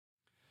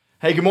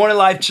Hey, good morning,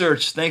 Life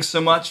Church. Thanks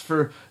so much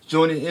for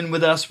joining in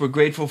with us. We're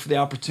grateful for the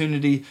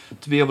opportunity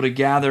to be able to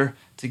gather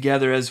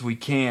together as we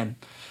can.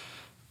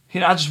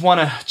 I just want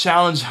to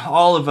challenge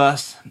all of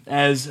us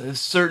as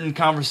certain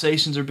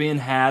conversations are being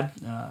had.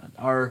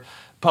 Our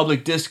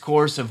public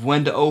discourse of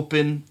when to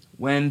open,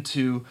 when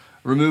to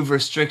remove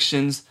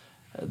restrictions.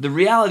 The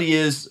reality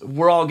is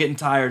we're all getting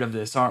tired of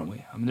this, aren't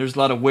we? There's a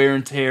lot of wear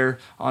and tear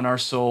on our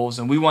souls,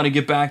 and we want to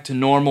get back to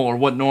normal or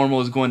what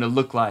normal is going to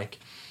look like.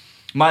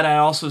 Might I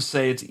also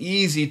say it's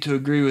easy to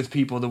agree with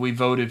people that we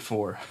voted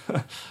for,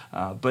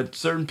 but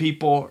certain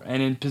people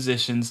and in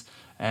positions,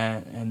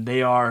 and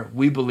they are,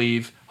 we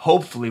believe,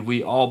 hopefully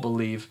we all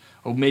believe,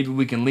 or maybe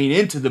we can lean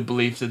into the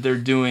belief that they're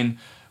doing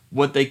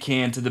what they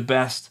can to the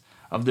best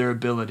of their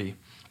ability.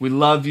 We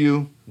love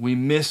you. We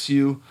miss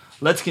you.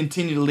 Let's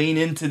continue to lean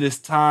into this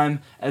time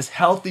as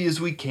healthy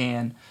as we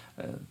can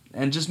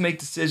and just make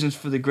decisions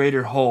for the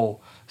greater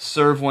whole.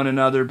 Serve one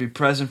another, be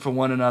present for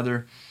one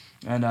another,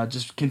 and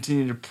just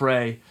continue to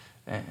pray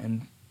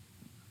and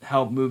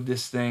help move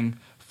this thing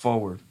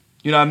forward.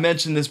 I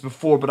mentioned this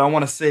before, but I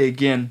want to say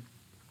again,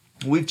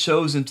 we've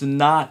chosen to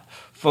not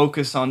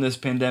focus on this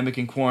pandemic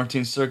and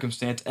quarantine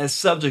circumstance as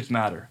subject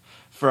matter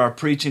for our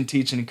preaching,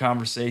 teaching, and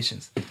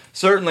conversations.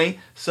 Certainly,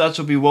 such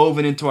will be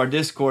woven into our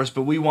discourse,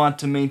 but we want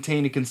to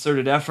maintain a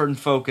concerted effort and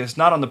focus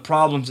not on the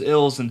problems,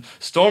 ills, and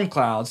storm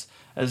clouds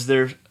as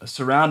they're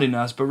surrounding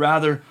us, but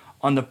rather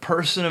on the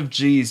person of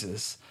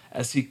Jesus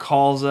as he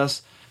calls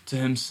us to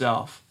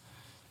himself.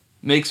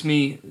 Makes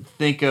me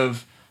think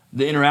of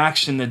the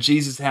interaction that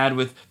Jesus had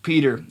with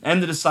Peter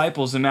and the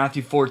disciples in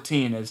Matthew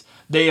 14 as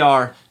they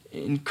are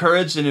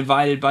encouraged and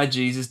invited by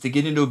Jesus to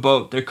get into a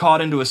boat. They're caught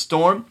into a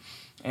storm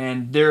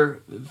and they're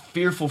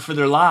fearful for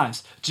their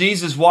lives.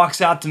 Jesus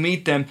walks out to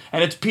meet them,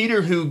 and it's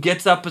Peter who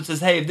gets up and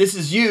says, "Hey, if this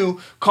is you,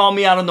 call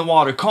me out on the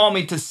water. Call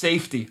me to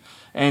safety."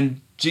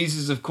 And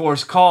Jesus, of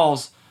course,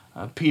 calls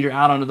Peter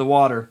out onto the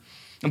water.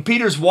 And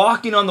Peter's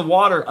walking on the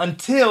water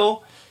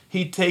until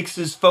he takes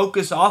his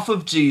focus off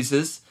of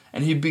Jesus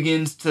and he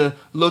begins to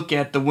look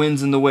at the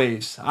winds and the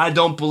waves. I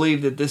don't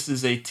believe that this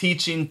is a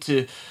teaching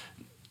to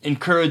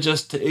encourage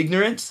us to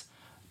ignorance,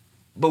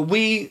 but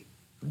we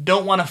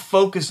don't want to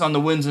focus on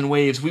the winds and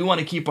waves. We want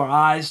to keep our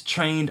eyes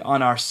trained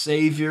on our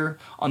Savior,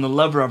 on the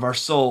lover of our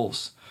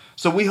souls.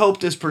 So we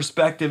hope this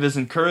perspective is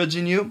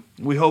encouraging you.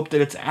 We hope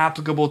that it's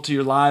applicable to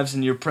your lives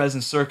and your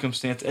present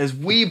circumstance, as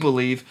we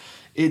believe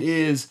it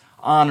is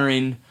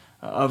honoring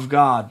of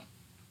God.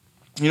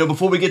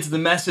 Before we get to the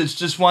message,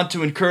 just want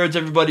to encourage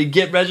everybody,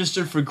 get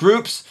registered for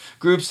groups.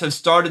 Groups have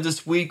started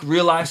this week.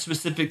 Real life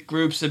specific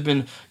groups have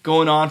been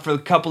going on for a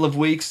couple of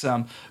weeks,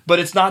 but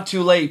it's not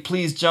too late.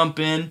 Please jump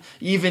in.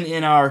 Even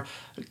in our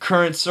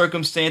current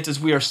circumstances,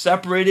 we are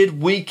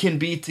separated. We can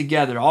be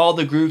together. All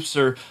the groups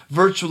are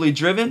virtually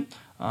driven,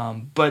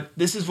 but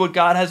this is what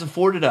God has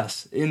afforded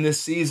us in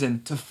this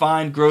season to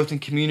find growth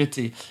and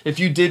community. If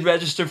you did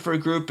register for a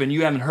group and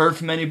you haven't heard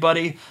from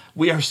anybody,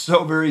 we are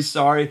so very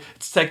sorry.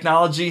 It's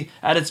technology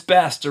at its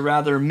best, or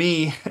rather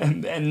me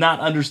and not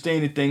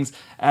understanding things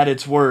at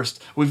its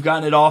worst. We've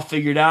gotten it all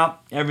figured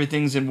out.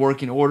 Everything's in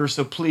working order.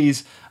 So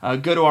please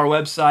go to our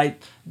website,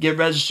 get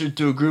registered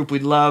to a group.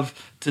 We'd love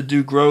to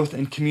do growth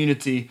and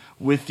community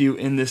with you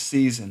in this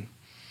season.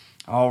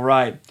 All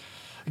right.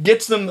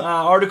 Get some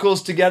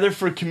articles together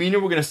for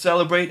communion. We're going to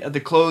celebrate at the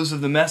close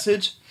of the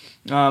message.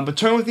 But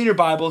turn within your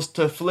Bibles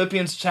to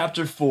Philippians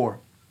chapter 4.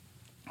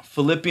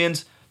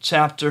 Philippians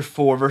chapter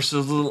 4,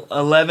 verses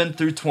 11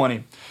 through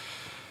 20.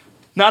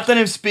 "Not that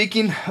I'm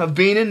speaking of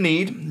being in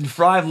need,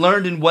 for I have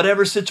learned in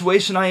whatever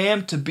situation I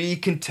am to be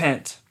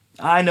content.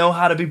 I know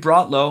how to be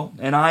brought low,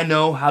 and I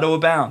know how to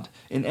abound.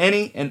 In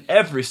any and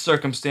every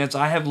circumstance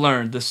I have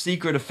learned the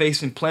secret of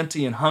facing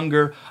plenty and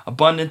hunger,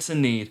 abundance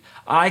and need.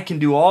 I can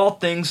do all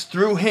things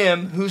through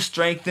him who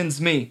strengthens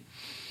me.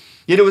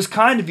 Yet it was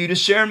kind of you to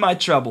share in my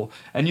trouble,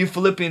 and you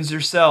Philippians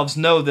yourselves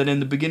know that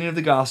in the beginning of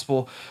the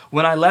gospel,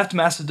 when I left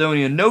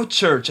Macedonia, no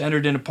church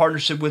entered into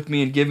partnership with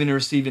me in giving and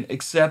receiving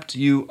except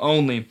you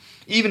only.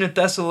 Even in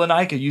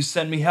Thessalonica you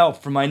sent me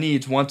help for my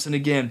needs once and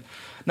again.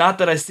 Not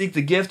that I seek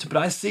the gift,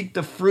 but I seek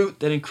the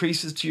fruit that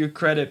increases to your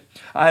credit.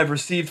 I have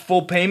received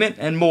full payment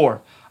and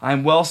more. I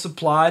am well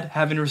supplied,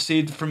 having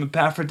received from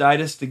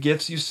Epaphroditus the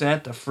gifts you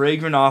sent, a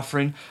fragrant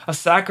offering, a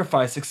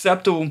sacrifice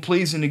acceptable and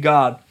pleasing to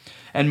God.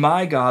 And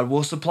my God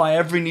will supply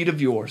every need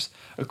of yours,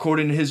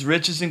 according to his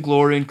riches and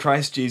glory in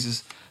Christ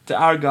Jesus. To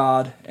our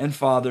God and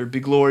Father be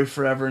glory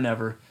forever and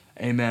ever.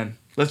 Amen."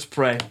 Let's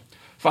pray.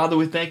 Father,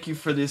 we thank you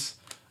for this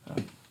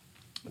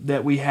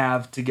that we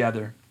have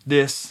together,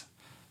 this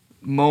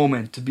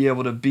moment to be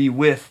able to be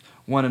with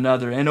one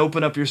another and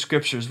open up your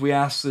scriptures. We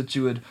ask that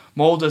you would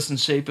mold us and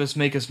shape us,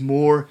 make us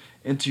more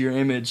into your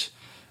image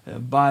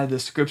by the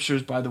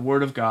scriptures, by the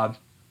word of God.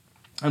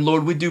 And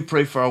Lord, we do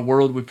pray for our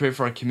world. We pray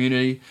for our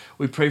community.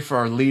 We pray for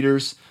our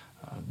leaders,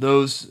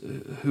 those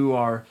who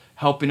are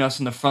helping us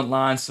in the front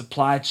lines,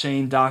 supply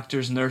chain,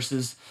 doctors,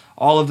 nurses,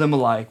 all of them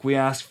alike. We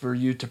ask for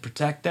you to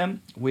protect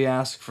them. We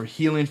ask for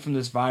healing from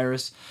this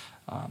virus.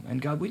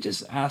 And God, we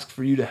just ask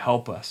for you to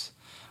help us.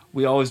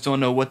 We always don't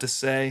know what to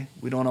say.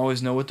 We don't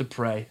always know what to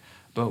pray.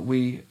 But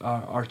we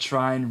are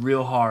trying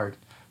real hard,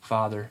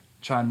 Father,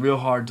 trying real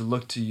hard to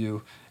look to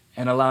you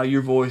and allow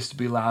your voice to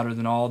be louder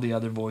than all the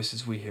other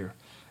voices we hear.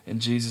 In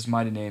Jesus'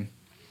 mighty name,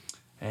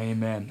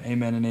 amen.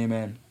 Amen and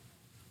amen.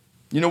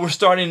 You know, we're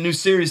starting a new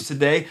series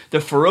today,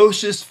 The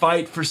Ferocious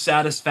Fight for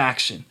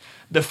Satisfaction.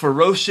 The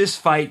Ferocious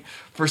Fight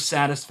for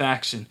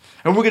Satisfaction.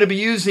 And we're going to be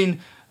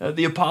using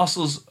the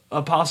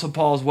Apostle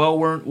Paul's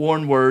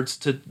well-worn words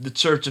to the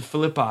church of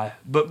Philippi.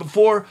 But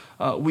before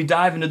we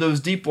dive into those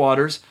deep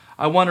waters,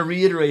 I want to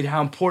reiterate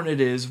how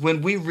important it is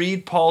when we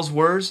read Paul's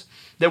words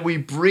that we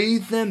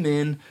breathe them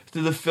in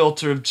through the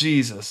filter of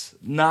Jesus,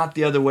 not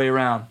the other way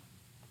around.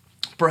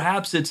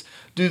 Perhaps it's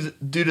due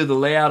to the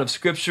layout of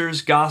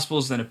scriptures,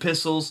 gospels, and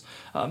epistles.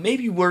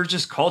 Maybe we're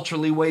just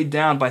culturally weighed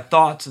down by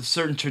thoughts of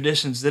certain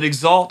traditions that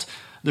exalt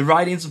the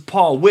writings of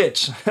Paul,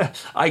 which,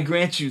 I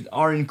grant you,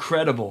 are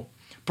incredible.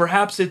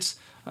 Perhaps it's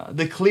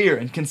the clear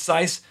and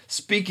concise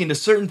speaking to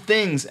certain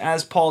things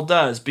as Paul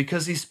does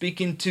because he's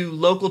speaking to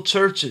local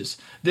churches.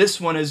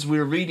 This one, as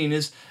we're reading,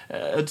 is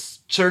a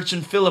church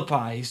in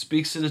Philippi. He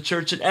speaks to the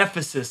church at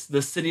Ephesus,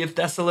 the city of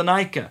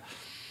Thessalonica.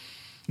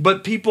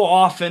 But people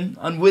often,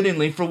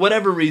 unwittingly, for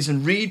whatever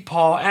reason, read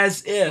Paul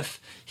as if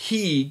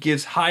he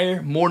gives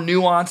higher, more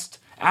nuanced,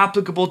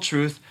 applicable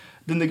truth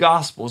than the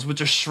Gospels,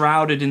 which are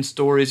shrouded in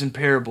stories and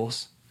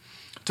parables.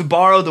 To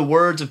borrow the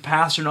words of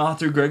pastor and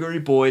author Gregory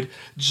Boyd,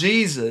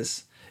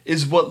 Jesus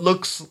is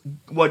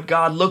what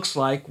God looks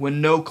like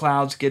when no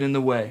clouds get in the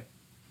way.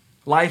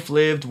 Life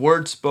lived,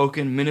 word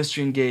spoken,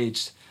 ministry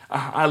engaged.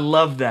 I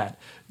love that.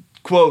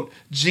 Quote,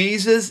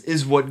 Jesus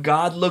is what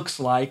God looks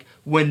like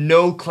when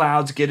no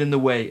clouds get in the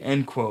way,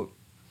 end quote.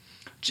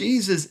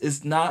 Jesus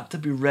is not to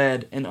be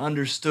read and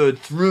understood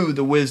through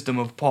the wisdom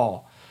of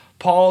Paul.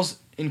 Paul's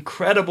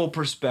incredible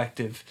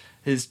perspective,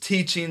 his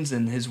teachings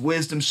and his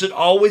wisdom should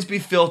always be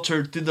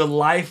filtered through the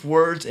life,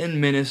 words,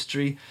 and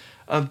ministry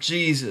of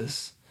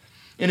Jesus.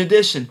 In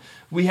addition,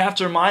 we have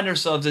to remind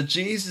ourselves that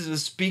Jesus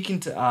is speaking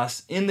to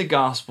us in the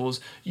Gospels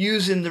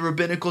using the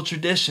rabbinical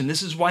tradition.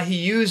 This is why he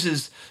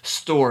uses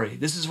story.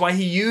 This is why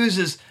he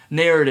uses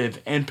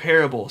narrative and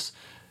parables.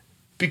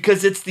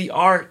 Because it's the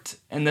art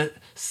and the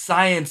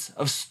science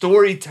of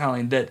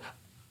storytelling that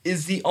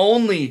is the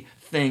only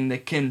thing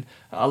that can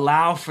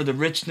allow for the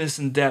richness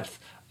and depth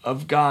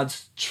of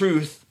God's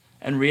truth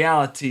and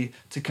reality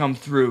to come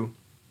through.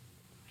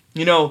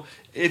 You know,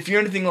 if you're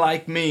anything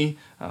like me,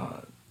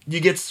 you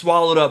get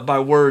swallowed up by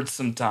words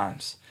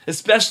sometimes,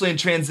 especially in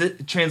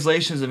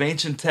translations of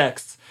ancient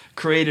texts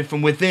created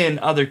from within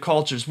other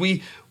cultures.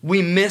 We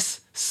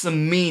miss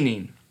some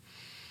meaning.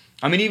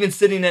 I mean, even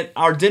sitting at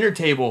our dinner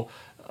table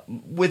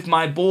with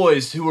my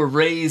boys who were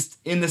raised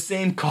in the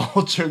same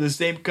culture, the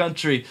same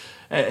country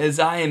as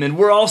I am, and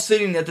we're all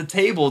sitting at the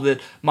table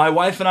that my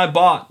wife and I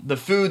bought, the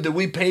food that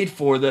we paid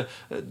for,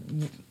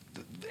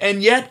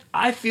 and yet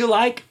I feel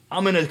like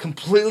I'm in a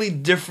completely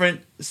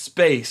different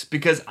space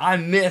because I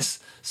miss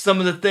some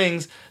of the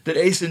things that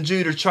Ace and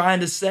Jude are trying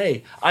to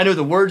say. I know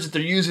the words that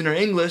they're using are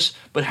English,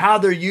 but how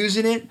they're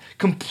using it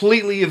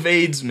completely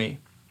evades me.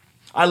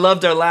 I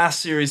loved our last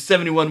series,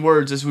 71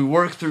 Words, as we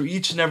work through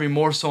each and every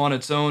morsel on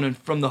its own and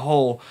from the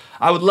whole.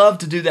 I would love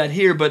to do that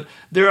here, but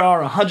there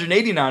are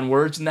 189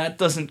 words, and that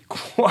doesn't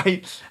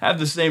quite have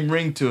the same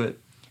ring to it.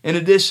 In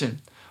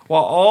addition,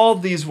 while all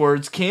these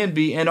words can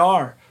be and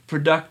are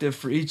productive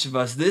for each of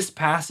us, this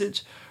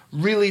passage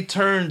really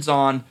turns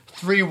on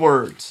three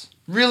words,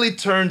 really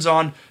turns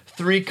on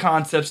three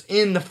concepts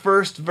in the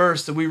first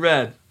verse that we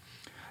read.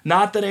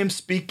 Not that I am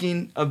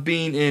speaking of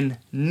being in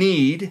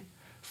need,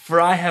 for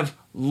I have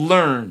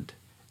learned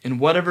in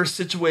whatever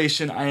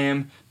situation I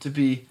am to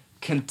be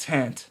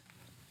content.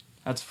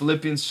 That's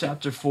Philippians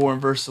chapter 4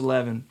 and verse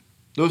 11.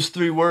 Those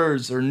three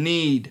words are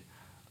need,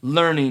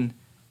 learning,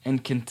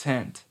 and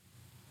content.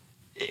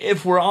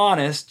 If we're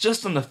honest,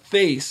 just on the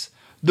face,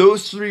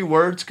 those three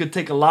words could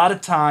take a lot of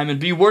time and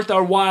be worth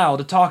our while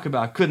to talk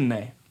about, couldn't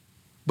they?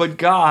 But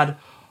God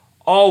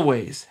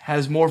always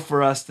has more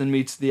for us than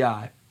meets the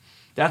eye.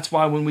 That's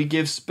why when we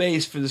give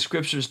space for the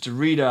scriptures to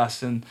read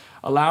us and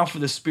allow for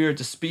the Spirit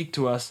to speak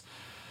to us,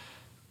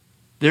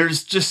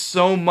 there's just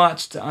so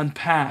much to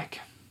unpack.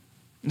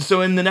 And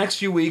so in the next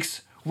few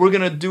weeks, we're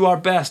going to do our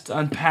best to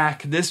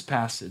unpack this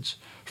passage,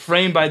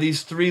 framed by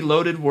these three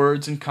loaded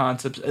words and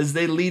concepts as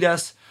they lead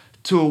us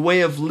to a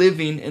way of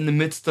living in the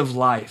midst of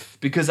life.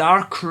 Because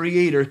our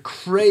Creator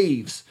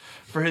craves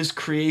for His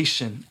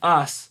creation,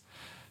 us,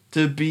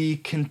 to be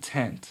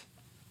content.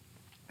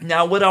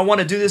 Now, what I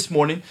want to do this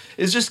morning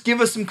is just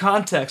give us some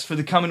context for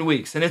the coming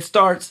weeks. And it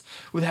starts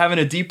with having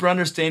a deeper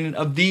understanding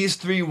of these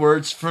three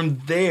words from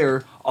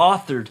their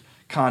authored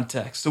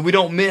context, so we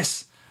don't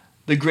miss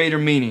the greater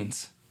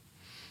meanings.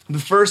 The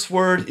first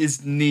word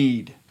is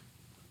need.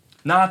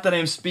 Not that I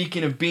am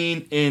speaking of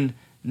being in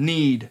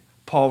need,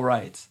 Paul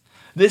writes.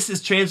 This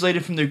is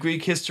translated from the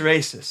Greek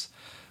hysteresis,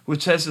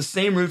 which has the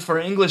same root for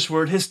our English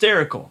word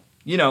hysterical.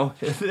 You know,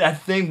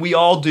 that thing we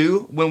all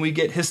do when we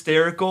get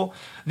hysterical.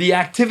 The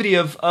activity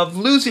of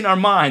losing our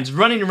minds,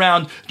 running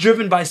around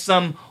driven by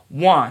some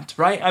want,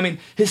 right? I mean,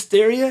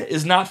 hysteria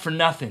is not for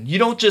nothing. You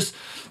don't just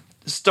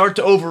start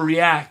to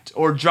overreact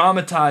or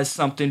dramatize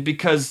something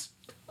because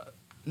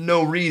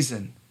no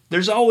reason.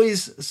 There's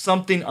always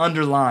something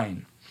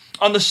underlying.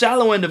 On the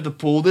shallow end of the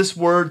pool, this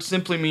word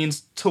simply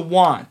means to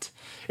want.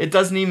 It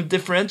doesn't even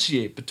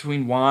differentiate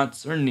between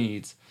wants or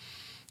needs.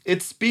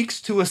 It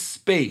speaks to a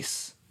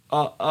space,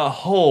 a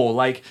hole,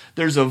 like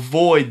there's a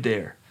void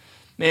there.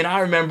 Man, I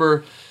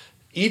remember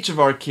each of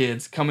our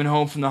kids coming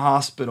home from the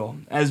hospital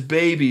as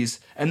babies,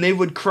 and they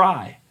would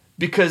cry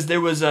because there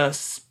was a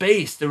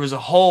space, there was a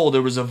hole,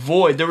 there was a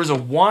void, there was a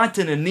want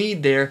and a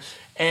need there.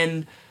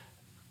 And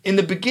in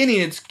the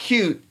beginning, it's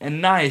cute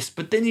and nice,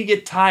 but then you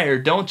get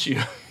tired, don't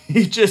you?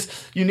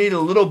 You need a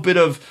little bit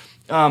of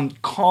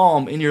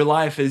calm in your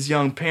life as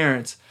young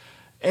parents.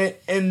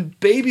 And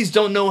babies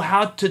don't know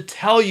how to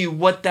tell you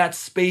what that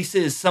space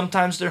is.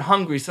 Sometimes they're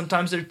hungry,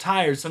 sometimes they're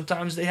tired,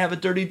 sometimes they have a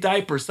dirty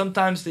diaper,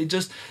 sometimes they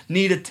just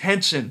need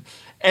attention.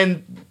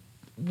 And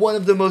one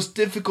of the most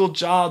difficult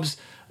jobs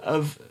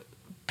of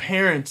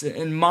parents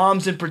and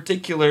moms in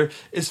particular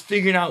is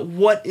figuring out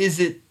what is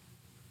it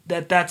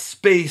that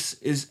space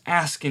is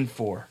asking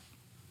for.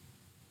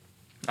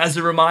 As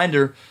a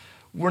reminder,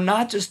 we're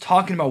not just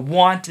talking about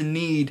want and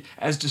need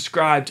as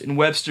described in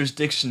Webster's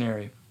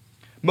dictionary.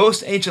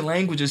 Most ancient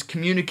languages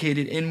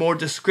communicated in more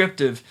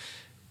descriptive,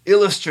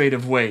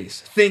 illustrative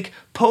ways. Think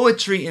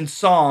poetry and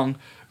song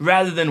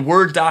rather than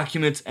Word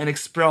documents and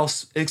Excel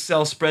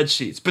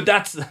spreadsheets. But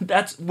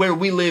that's where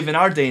we live in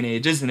our day and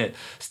age, isn't it?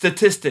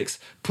 Statistics,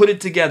 put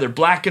it together,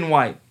 black and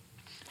white.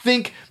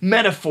 Think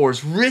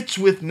metaphors, rich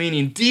with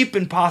meaning, deep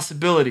in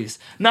possibilities,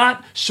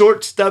 not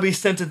short, stubby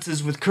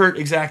sentences with curt,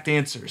 exact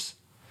answers.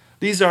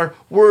 These are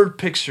word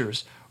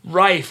pictures,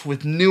 rife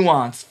with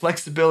nuance,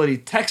 flexibility,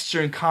 texture,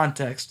 and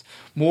context,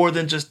 more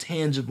than just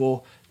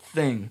tangible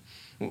thing.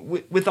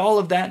 With all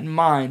of that in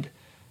mind,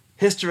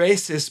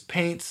 hysteresis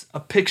paints a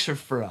picture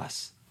for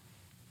us.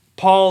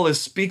 Paul is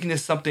speaking to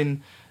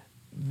something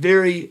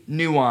very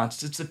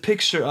nuanced. It's a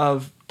picture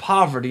of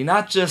poverty,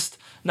 not just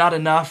not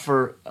enough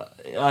or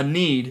a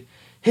need.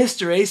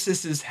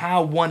 Hysteresis is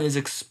how one is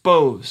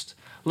exposed,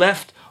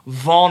 left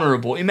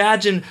vulnerable.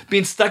 Imagine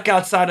being stuck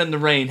outside in the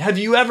rain. Have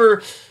you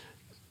ever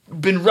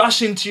been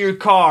rushing to your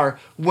car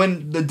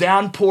when the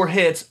downpour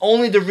hits,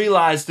 only to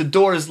realize the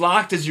door is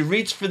locked as you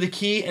reach for the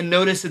key and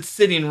notice it's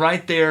sitting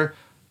right there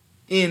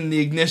in the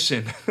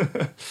ignition?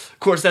 Of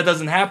course, that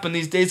doesn't happen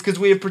these days because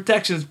we have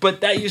protections,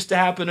 but that used to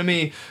happen to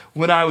me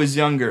when I was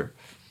younger.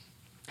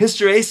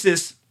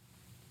 Hysteresis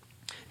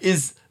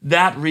is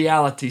that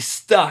reality,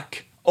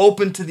 stuck,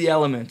 open to the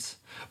elements.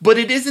 But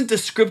it isn't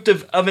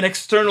descriptive of an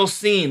external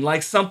scene,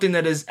 like something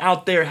that is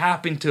out there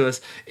happening to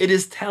us. It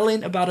is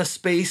telling about a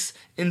space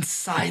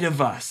inside of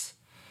us.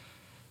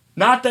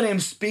 Not that I'm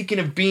speaking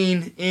of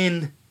being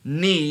in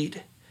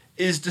need,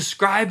 it is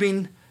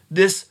describing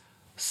this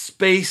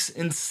space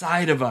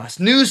inside of us.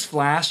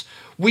 Newsflash,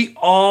 we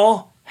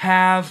all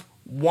have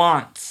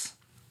wants.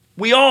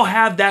 We all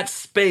have that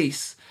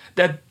space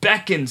that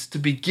beckons to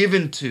be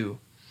given to.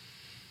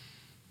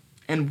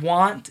 And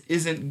want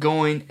isn't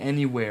going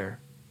anywhere.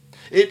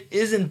 It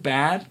isn't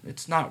bad.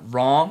 It's not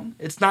wrong.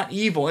 It's not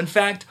evil. In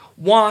fact,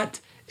 want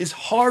is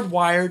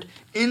hardwired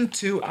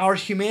into our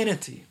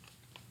humanity.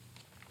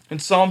 In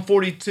Psalm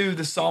 42,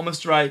 the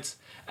psalmist writes,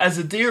 "As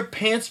a deer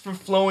pants for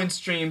flowing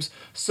streams,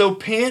 so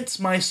pants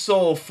my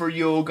soul for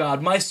you, O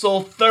God. My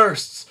soul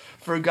thirsts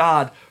for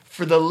God,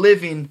 for the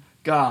living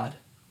God."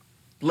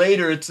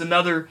 Later, it's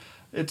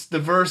the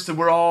verse that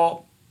we're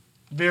all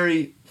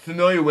very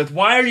familiar with.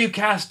 "Why are you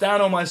cast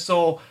down, O my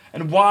soul?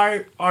 And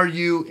why are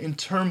you in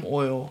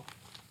turmoil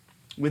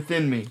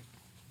within me?"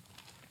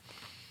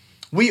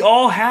 We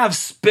all have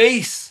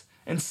space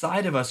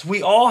inside of us.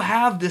 We all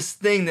have this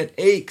thing that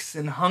aches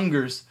and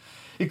hungers.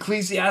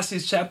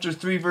 Ecclesiastes chapter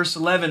 3 verse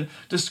 11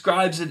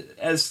 describes it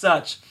as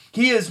such.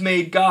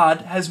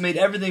 God has made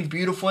everything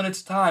beautiful in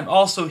its time.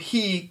 Also,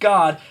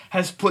 God,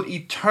 has put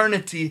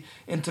eternity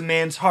into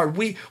man's heart.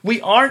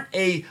 We aren't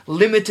a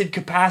limited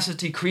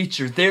capacity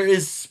creature. There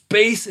is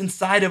space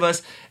inside of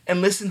us,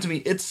 and listen to me,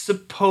 it's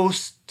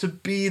supposed to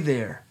be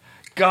there.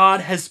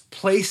 God has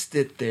placed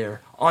it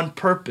there on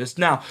purpose.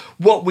 Now,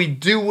 what we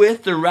do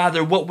with, or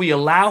rather what we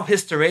allow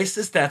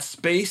hysteresis, that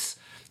space,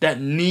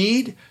 that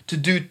need to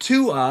do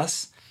to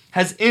us,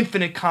 has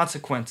infinite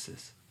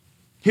consequences.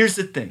 Here's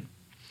the thing.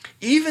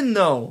 Even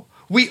though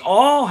we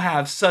all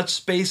have such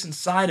space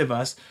inside of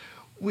us,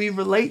 we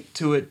relate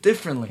to it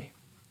differently.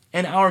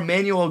 And our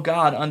Emmanuel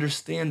God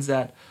understands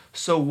that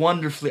so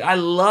wonderfully. I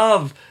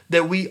love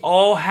that we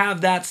all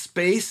have that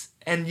space,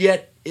 and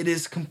yet it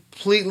is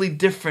completely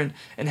different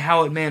in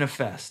how it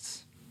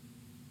manifests.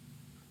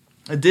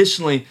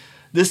 Additionally,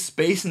 this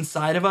space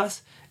inside of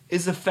us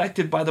is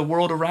affected by the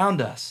world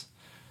around us.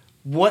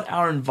 What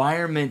our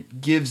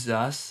environment gives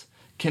us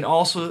can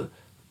also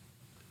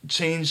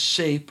change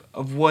shape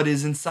of what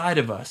is inside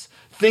of us.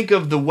 Think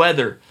of the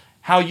weather,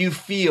 how you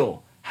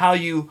feel, how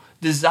you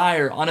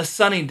desire on a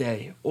sunny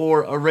day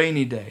or a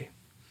rainy day.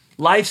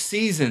 Life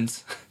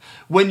seasons,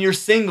 When you're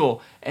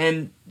single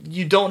and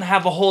you don't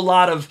have a whole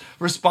lot of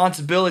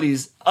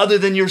responsibilities other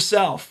than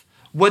yourself,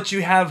 what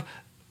you have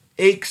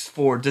aches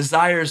for,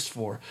 desires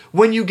for.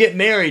 When you get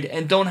married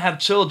and don't have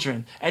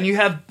children and you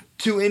have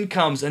two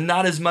incomes and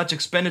not as much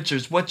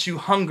expenditures, what you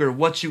hunger,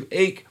 what you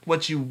ache,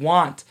 what you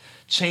want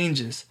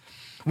changes.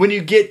 When you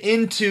get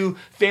into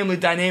family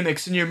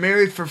dynamics and you're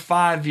married for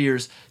 5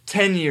 years,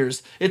 10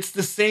 years, it's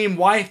the same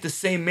wife, the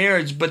same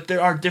marriage, but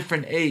there are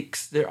different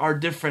aches, there are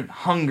different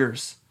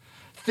hungers.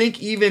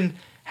 Think even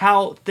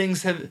how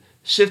things have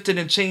shifted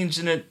and changed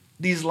in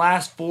these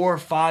last 4 or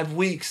 5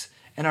 weeks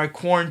in our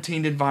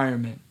quarantined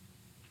environment.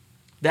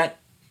 That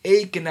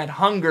ache and that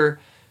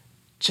hunger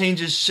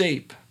changes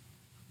shape.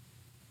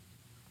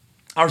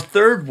 Our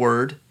third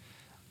word,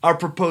 our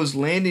proposed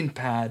landing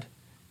pad,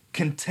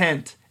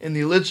 content, in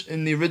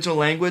the original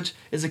language,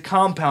 is a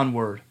compound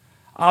word,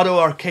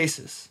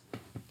 autoarchesis.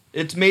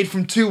 It's made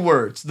from 2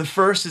 words. The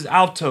first is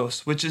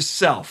autos, which is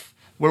self,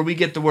 where we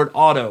get the word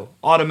auto,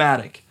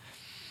 automatic.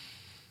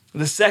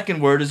 The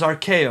second word is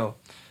archeo.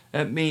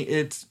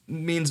 It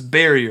means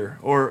barrier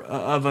or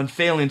of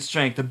unfailing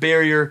strength, a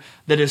barrier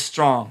that is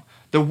strong.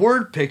 The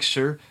word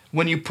picture,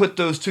 when you put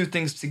those 2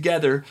 things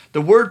together,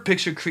 the word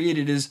picture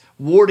created is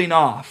warding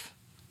off,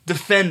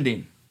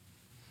 defending.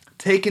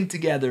 Taken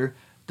together,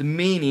 the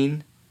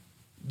meaning,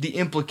 the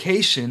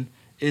implication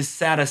is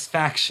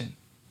satisfaction.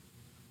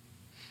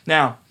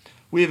 Now,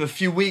 we have a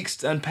few weeks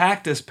to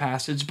unpack this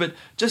passage, but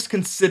just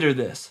consider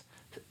this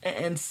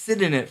and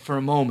sit in it for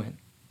a moment.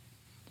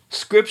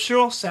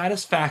 Scriptural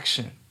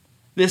satisfaction,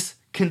 this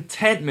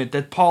contentment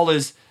that Paul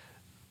is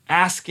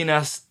asking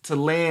us to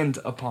land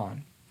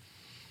upon.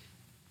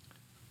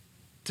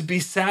 To be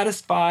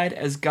satisfied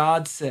as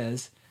God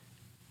says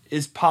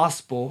is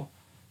possible,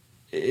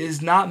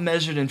 is not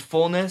measured in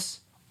fullness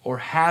or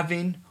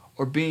having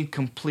or being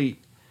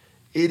complete.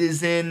 It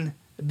is in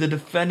the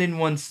defending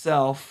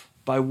oneself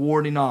by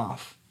warding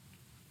off.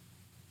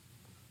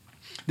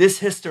 This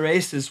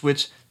hysteresis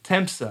which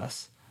tempts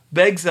us,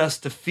 begs us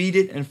to feed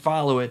it and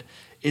follow it,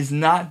 is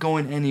not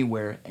going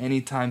anywhere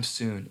anytime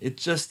soon. It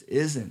just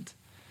isn't.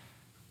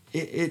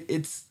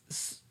 It's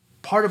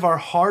part of our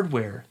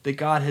hardware that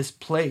God has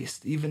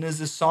placed, even as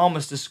the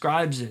psalmist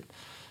describes it,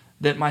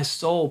 that my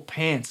soul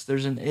pants,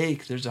 there's an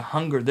ache, there's a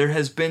hunger. There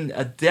has been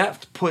a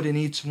depth put in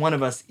each one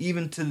of us,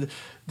 even to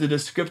the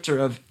descriptor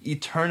of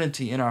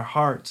eternity in our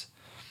hearts.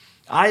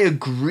 I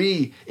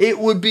agree. It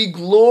would be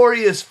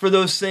glorious for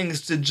those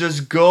things to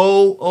just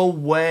go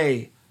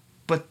away,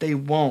 but they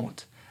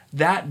won't.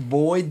 That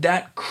void,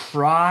 that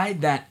cry,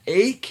 that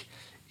ache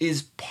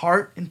is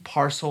part and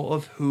parcel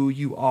of who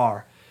you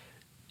are.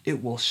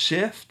 It will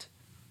shift.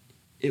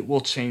 It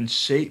will change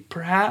shape,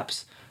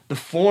 perhaps. The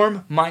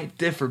form might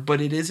differ,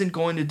 but it isn't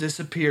going to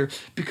disappear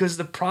because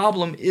the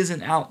problem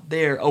isn't out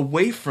there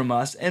away from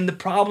us, and the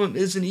problem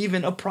isn't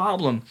even a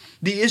problem.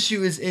 The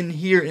issue is in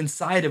here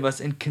inside of us,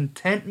 and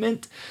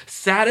contentment,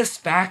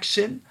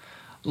 satisfaction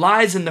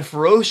lies in the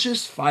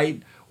ferocious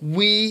fight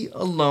we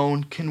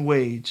alone can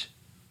wage.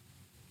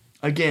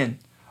 Again,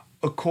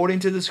 according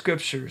to the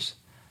scriptures,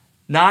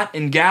 not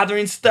in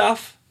gathering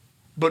stuff,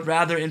 but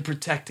rather in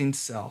protecting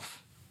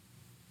self.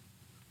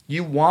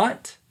 You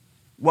want?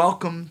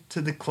 Welcome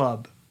to the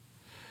club.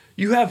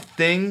 You have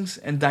things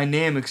and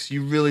dynamics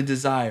you really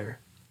desire,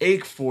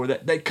 ache for,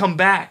 that come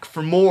back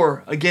for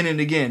more again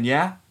and again,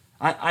 yeah?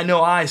 I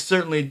know I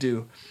certainly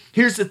do.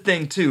 Here's the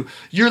thing too.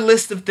 Your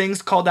list of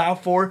things called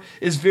out for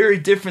is very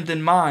different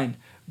than mine,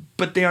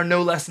 but they are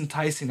no less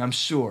enticing, I'm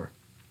sure.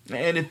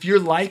 And if you're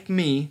like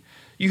me,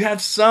 you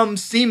have some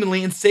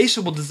seemingly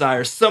insatiable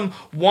desires, some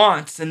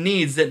wants and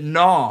needs that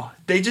gnaw.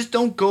 They just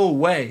don't go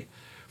away.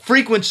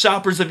 Frequent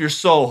shoppers of your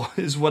soul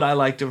is what I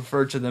like to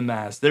refer to them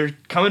as. They're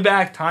coming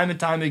back time and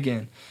time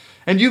again.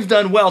 And you've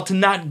done well to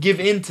not give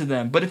in to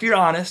them. But if you're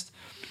honest,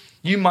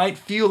 you might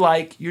feel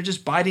like you're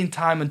just biding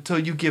time until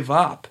you give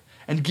up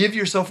and give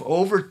yourself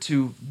over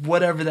to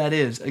whatever that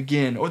is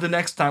again, or the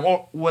next time,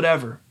 or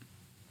whatever.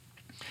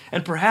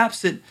 And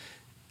perhaps it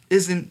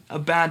isn't a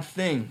bad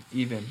thing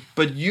even,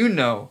 but you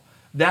know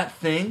that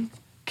thing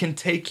can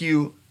take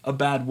you a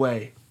bad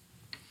way.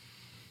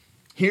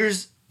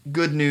 Here's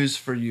good news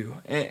for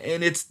you.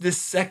 And it's this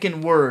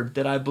second word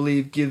that I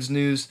believe gives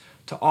news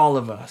to all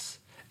of us.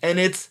 And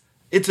it's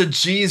a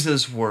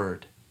Jesus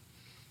word.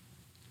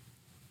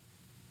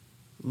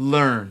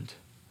 Learned.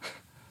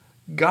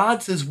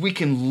 God says we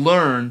can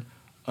learn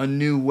a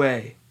new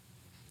way.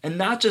 And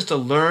not just to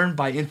learn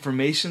by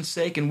information's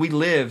sake, and we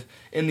live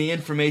in the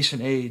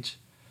information age.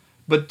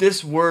 But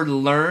this word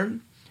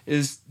learn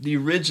is the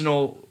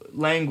original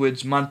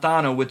language,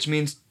 manthano, which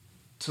means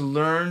to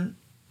learn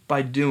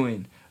by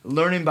doing.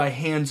 Learning by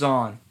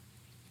hands-on.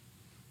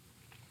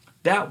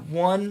 That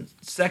one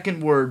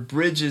second word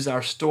bridges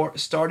our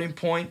starting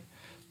point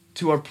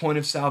to our point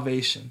of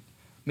salvation.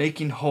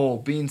 Making whole,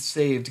 being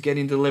saved,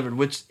 getting delivered,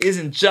 which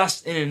isn't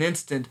just in an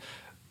instant,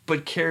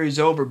 but carries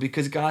over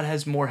because God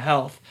has more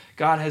health.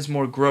 God has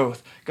more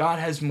growth. God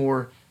has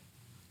more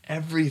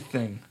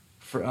everything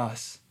for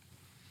us.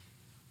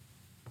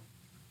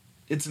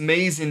 It's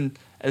amazing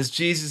as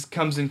Jesus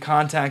comes in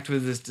contact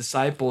with his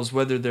disciples,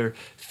 whether they're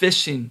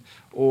fishing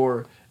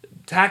or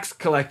tax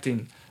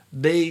collecting,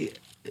 they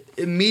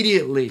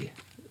immediately,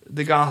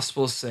 the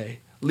Gospels say,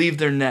 leave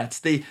their nets.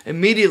 They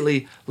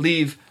immediately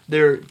leave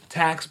their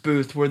tax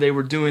booth where they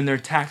were doing their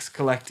tax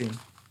collecting.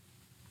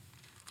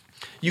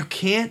 You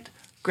can't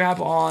grab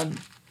on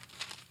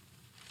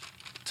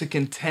to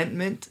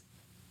contentment.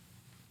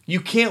 You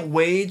can't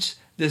wage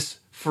this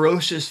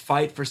ferocious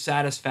fight for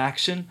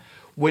satisfaction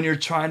when you're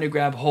trying to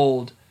grab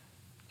hold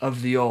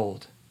of the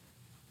old.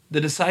 The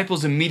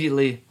disciples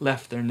immediately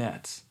left their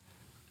nets.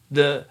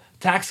 The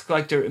tax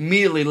collector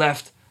immediately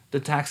left the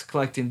tax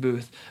collecting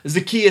booth.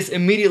 Zacchaeus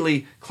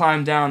immediately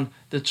climbed down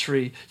the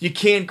tree. You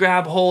can't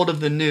grab hold of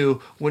the new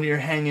when you're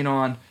hanging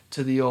on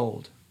to the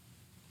old.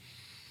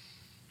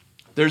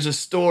 There's a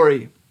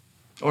story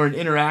or an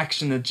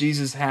interaction that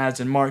Jesus has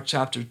in Mark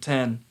chapter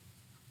 10.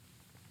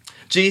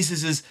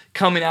 Jesus is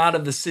coming out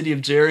of the city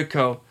of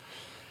Jericho,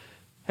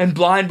 and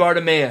blind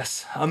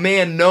Bartimaeus, a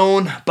man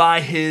known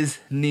by his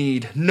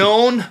need,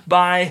 known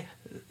by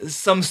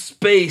some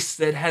space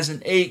that has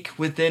an ache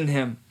within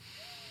him.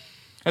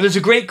 And there's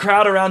a great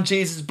crowd around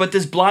Jesus, but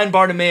this blind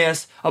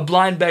Bartimaeus, a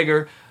blind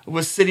beggar,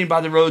 was sitting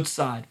by the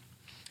roadside.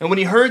 And when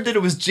he heard that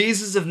it was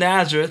Jesus of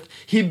Nazareth,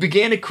 he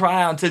began to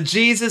cry out and said,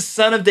 "Jesus,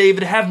 Son of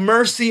David, have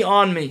mercy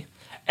on me."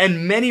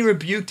 And many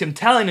rebuked him,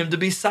 telling him to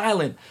be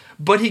silent.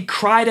 But he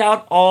cried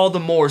out all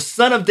the more,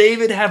 "Son of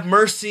David, have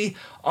mercy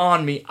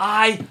on me."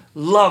 I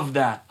love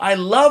that. I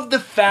love the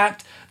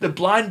fact that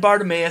blind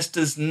Bartimaeus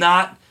does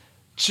not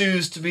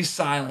choose to be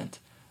silent.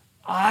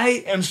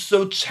 I am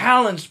so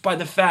challenged by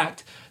the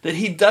fact that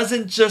he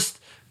doesn't just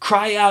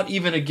cry out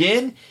even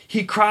again.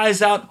 He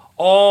cries out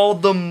all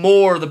the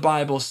more, the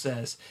Bible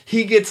says.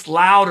 He gets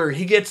louder.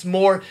 He gets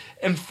more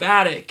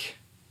emphatic.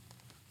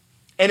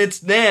 And it's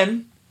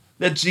then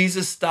that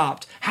Jesus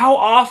stopped. How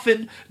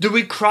often do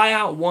we cry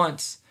out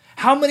once?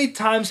 How many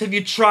times have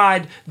you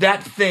tried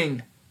that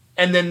thing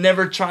and then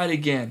never tried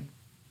again?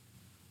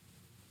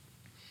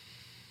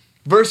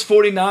 Verse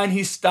 49,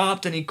 he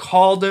stopped and he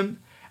called him,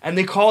 and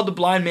they called the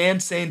blind man,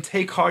 saying,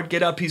 "Take heart,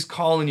 get up, he's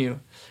calling you."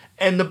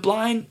 And the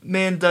blind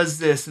man does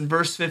this in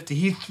verse 50.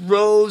 He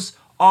throws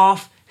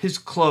off his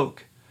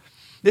cloak.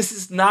 This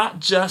is not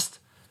just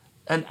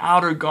an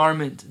outer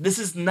garment. This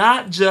is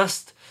not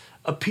just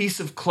a piece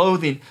of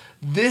clothing.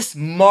 This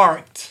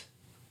marked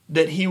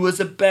that he was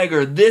a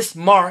beggar. This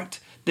marked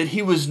that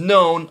he was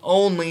known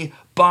only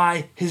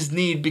by his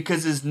need,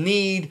 because his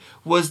need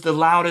was the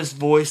loudest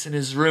voice in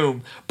his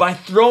room. By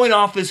throwing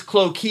off his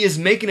cloak, he is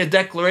making a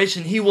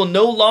declaration. He will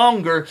no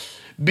longer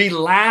be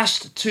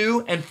lashed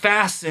to and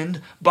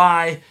fastened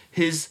by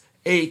his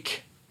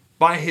ache,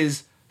 by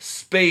his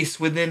space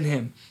within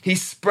him. He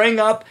sprang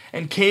up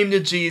and came to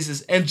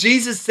Jesus, and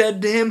Jesus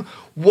said to him,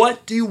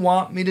 "What do you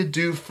want me to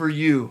do for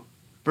you?"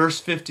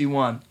 Verse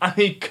 51. I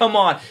mean, come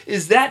on.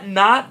 Is that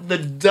not the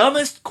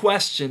dumbest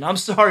question? I'm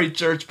sorry,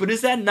 church, but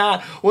is that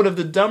not one of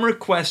the dumber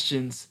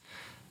questions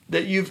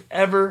that you've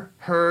ever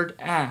heard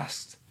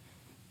asked?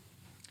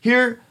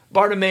 Here,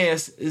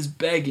 Bartimaeus is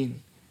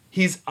begging.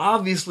 He's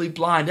obviously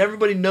blind.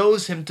 Everybody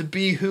knows him to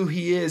be who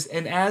he is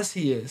and as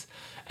he is.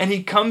 And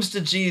he comes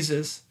to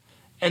Jesus,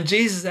 and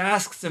Jesus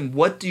asks him,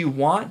 "What do you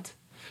want?"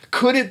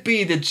 Could it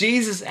be that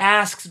Jesus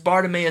asks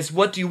Bartimaeus,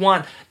 "What do you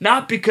want?"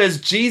 Not because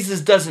Jesus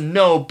doesn't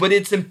know, but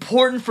it's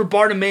important for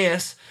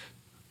Bartimaeus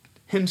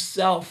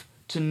himself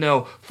to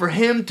know, for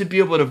him to be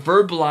able to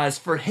verbalize,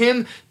 for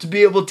him to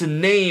be able to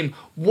name,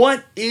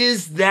 what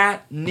is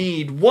that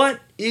need? What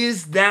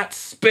is that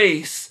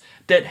space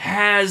that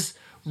has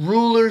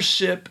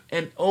rulership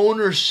and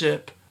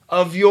ownership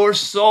of your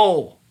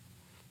soul?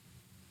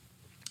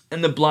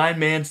 And the blind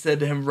man said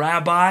to him,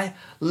 "Rabbi,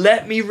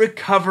 let me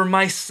recover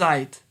my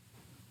sight."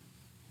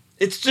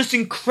 It's just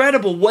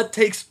incredible what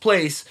takes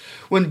place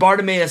when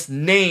Bartimaeus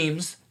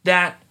names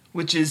that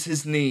which is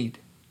his need.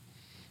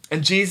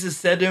 And Jesus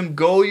said to him,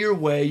 "Go your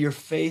way, your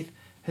faith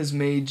has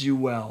made you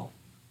well."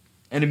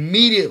 And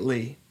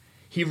immediately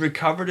he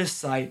recovered his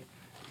sight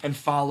and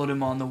followed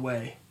him on the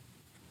way.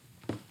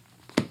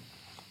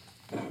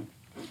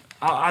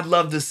 I'd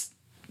love to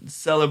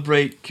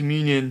celebrate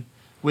communion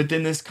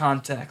within this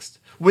context,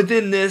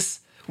 within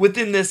this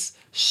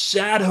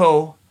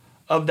shadow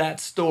of that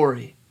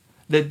story,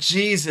 that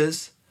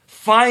Jesus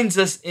finds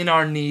us in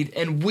our need,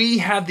 and we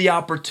have the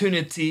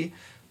opportunity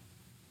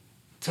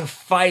to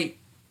fight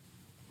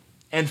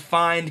and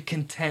find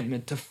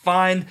contentment, to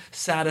find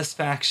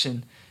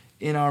satisfaction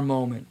in our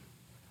moment.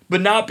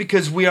 But not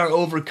because we are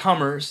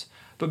overcomers,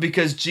 but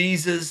because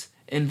Jesus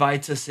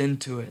invites us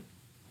into it.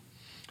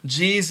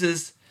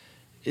 Jesus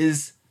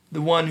is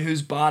the one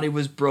whose body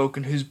was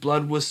broken, whose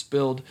blood was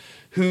spilled,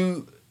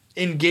 who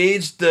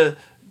engaged the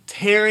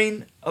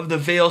tearing of the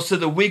veil so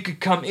that we could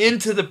come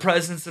into the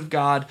presence of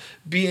God,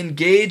 be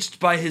engaged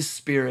by his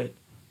Spirit,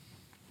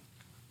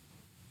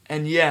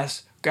 and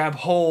yes, grab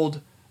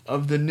hold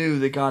of the new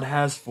that God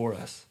has for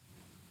us.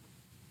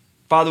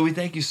 Father, we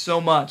thank you so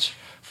much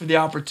for the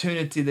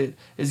opportunity that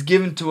is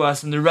given to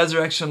us in the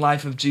resurrection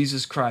life of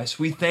Jesus Christ.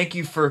 We thank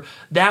you for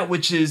that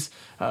which is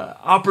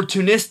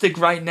opportunistic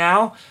right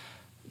now,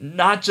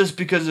 not just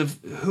because of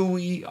who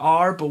we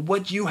are, but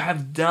what you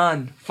have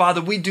done.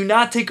 Father, we do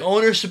not take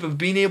ownership of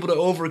being able to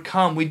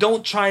overcome. We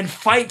don't try and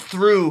fight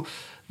through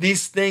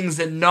these things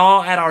that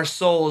gnaw at our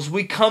souls.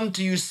 We come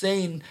to you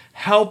saying,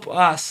 help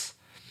us.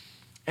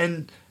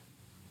 And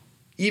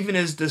even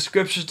as the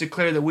scriptures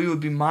declare that we would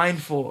be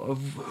mindful of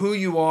who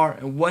you are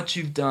and what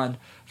you've done,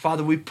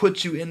 Father, we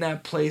put you in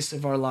that place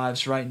of our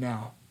lives right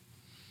now.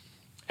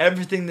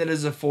 Everything that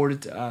is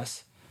afforded to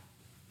us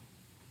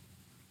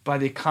by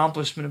the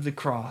accomplishment of the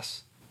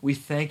cross, we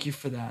thank you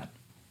for that.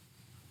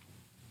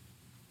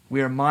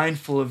 We are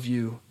mindful of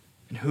you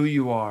and who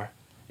you are.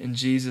 In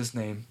Jesus'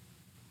 name,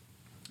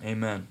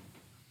 amen.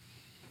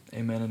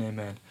 Amen and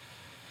amen.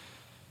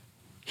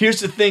 Here's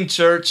the thing,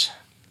 church.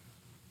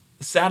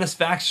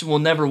 Satisfaction will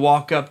never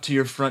walk up to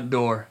your front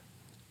door.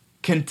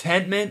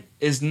 Contentment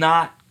is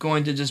not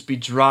going to just be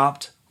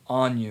dropped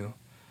on you.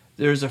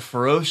 There's a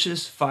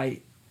ferocious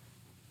fight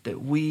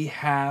that we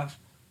have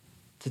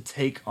to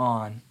take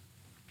on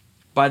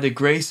by the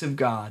grace of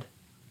God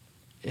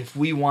if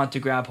we want to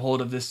grab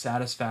hold of this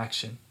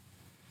satisfaction.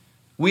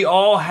 We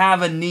all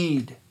have a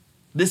need.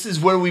 This is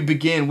where we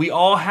begin. We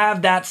all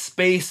have that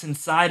space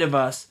inside of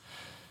us.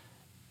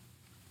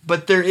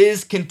 But there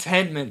is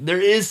contentment. There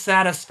is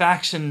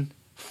satisfaction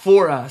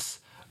for us.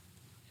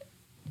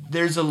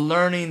 There's a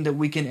learning that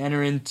we can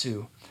enter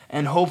into.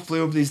 And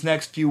hopefully over these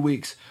next few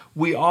weeks,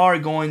 we are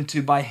going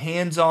to, by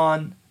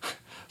hands-on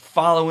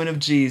following of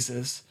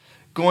Jesus,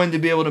 going to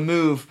be able to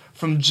move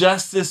from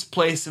just this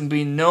place and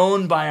be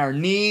known by our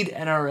need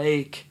and our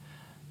ache,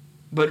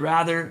 but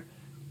rather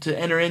to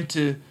enter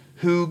into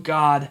who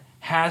God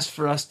has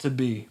for us to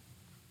be.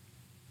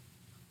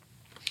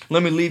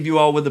 Let me leave you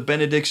all with a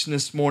benediction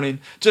this morning.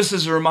 Just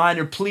as a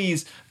reminder,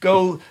 please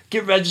go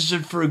get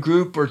registered for a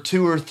group or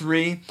 2 or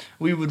 3.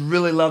 We would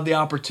really love the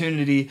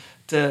opportunity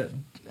to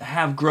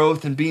have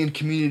growth and be in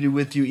community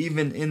with you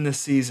even in this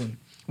season.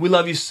 We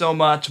love you so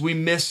much. We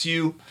miss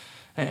you.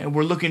 And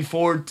we're looking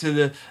forward to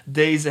the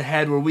days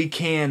ahead where we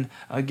can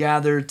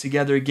gather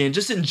together again,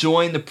 just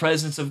enjoying the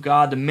presence of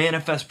God, the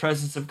manifest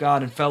presence of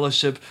God and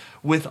fellowship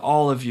with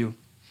all of you.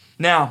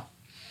 Now,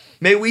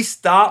 may we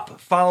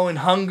stop following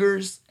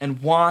hungers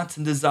and wants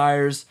and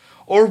desires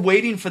or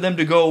waiting for them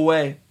to go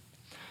away.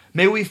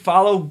 May we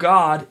follow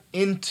God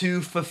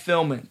into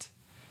fulfillment.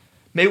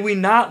 May we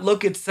not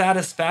look at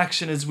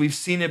satisfaction as we've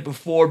seen it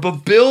before,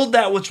 but build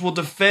that which will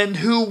defend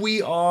who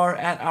we are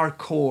at our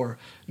core.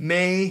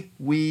 May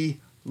we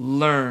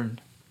learn.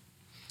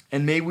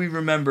 And may we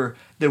remember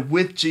that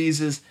with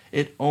Jesus,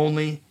 it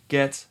only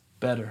gets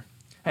better.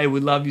 Hey, we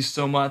love you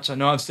so much. I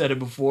know I've said it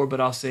before,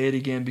 but I'll say it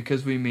again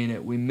because we mean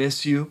it. We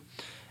miss you,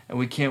 and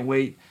we can't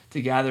wait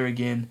to gather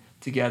again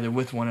together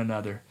with one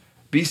another.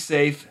 Be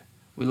safe.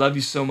 We love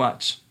you so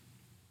much.